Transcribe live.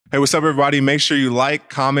Hey, what's up, everybody? Make sure you like,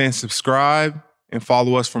 comment, and subscribe, and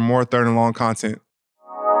follow us for more third and long content.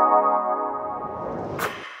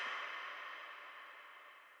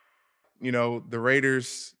 You know, the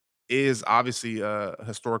Raiders is obviously a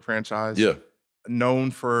historic franchise. Yeah.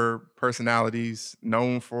 Known for personalities,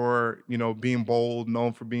 known for, being bold,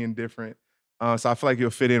 known for being different. So I feel like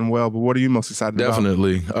you'll fit in well, but what are you most excited about?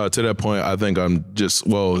 Definitely. To that point, I think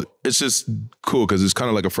it's just cool because it's kind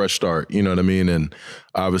of like a fresh start, you know what I mean? And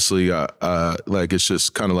obviously, like it's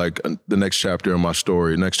just kind of like the next chapter in my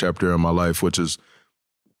story, next chapter in my life, which is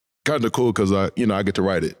kind of cool because I get to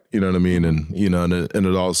write it, you know what I mean? And, and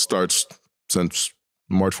it all starts since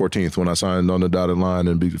March 14th when I signed on the dotted line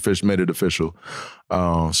and made it official.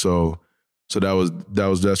 So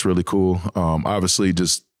that's really cool. Obviously,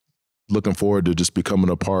 just looking forward to just becoming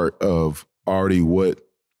a part of already what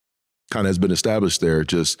kind of has been established there.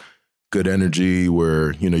 Just good energy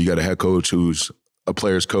where, you got a head coach who's a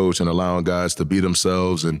player's coach and allowing guys to be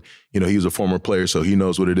themselves. And, he was a former player, so he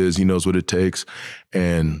knows what it is. He knows what it takes.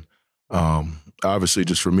 And obviously,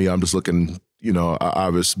 just for me, I'm just looking,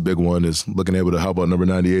 obvious big one is looking able to help out number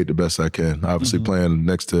 98 the best I can. Obviously, playing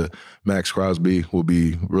next to Max Crosby will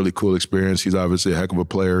be really cool experience. He's obviously a heck of a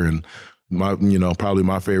player and probably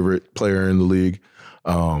my favorite player in the league,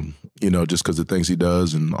 just because of the things he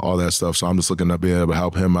does and all that stuff. So I'm just looking to be able to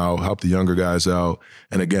help him out, help the younger guys out.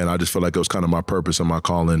 And again, I just feel like it was kind of my purpose and my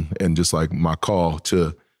calling and just like my call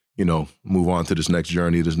to, move on to this next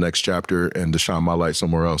journey, this next chapter, and to shine my light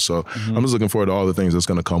somewhere else. So I'm just looking forward to all the things that's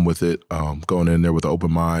going to come with it, going in there with an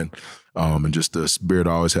open mind, and just the spirit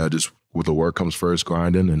I always had, just with the work comes first,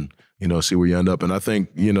 grinding, and, see where you end up. And I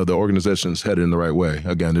think, the organization's headed in the right way.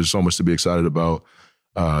 Again, there's so much to be excited about,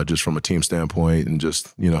 just from a team standpoint, and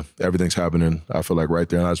just, everything's happening, I feel like, right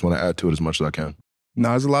there. And I just want to add to it as much as I can. No,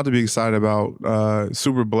 there's a lot to be excited about.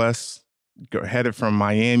 Super blessed, headed from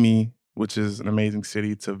Miami, which is an amazing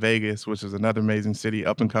city, to Vegas, which is another amazing city,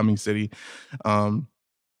 up-and-coming city. A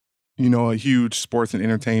huge sports and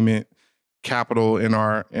entertainment capital in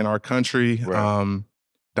our country. Right.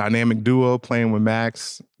 Dynamic duo playing with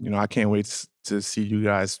Max. I can't wait to see you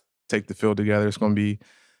guys take the field together. It's going to be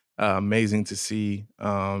amazing to see.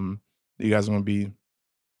 You guys are going to be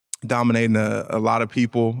dominating a lot of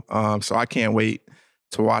people. So I can't wait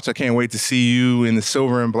to watch. I can't wait to see you in the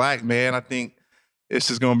silver and black, man. I think it's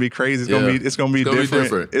just gonna be crazy. It's gonna be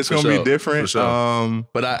different. It's gonna be different. Sure.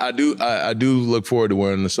 But I do look forward to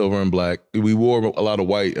wearing the silver and black. We wore a lot of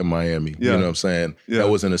white in Miami. You know what I'm saying? Yeah. That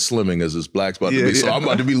wasn't as slimming as this black's about to be. So I'm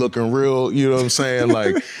about to be looking real. You know what I'm saying?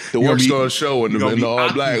 Like the work's gonna show in the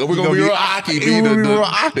all black. We're gonna be real hockey.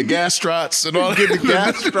 The gastrots and all. Get the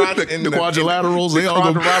gastrots and the quadrilaterals. They all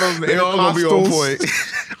gonna be on point.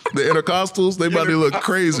 The intercostals. They about to look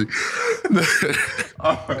crazy.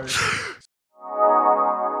 All right.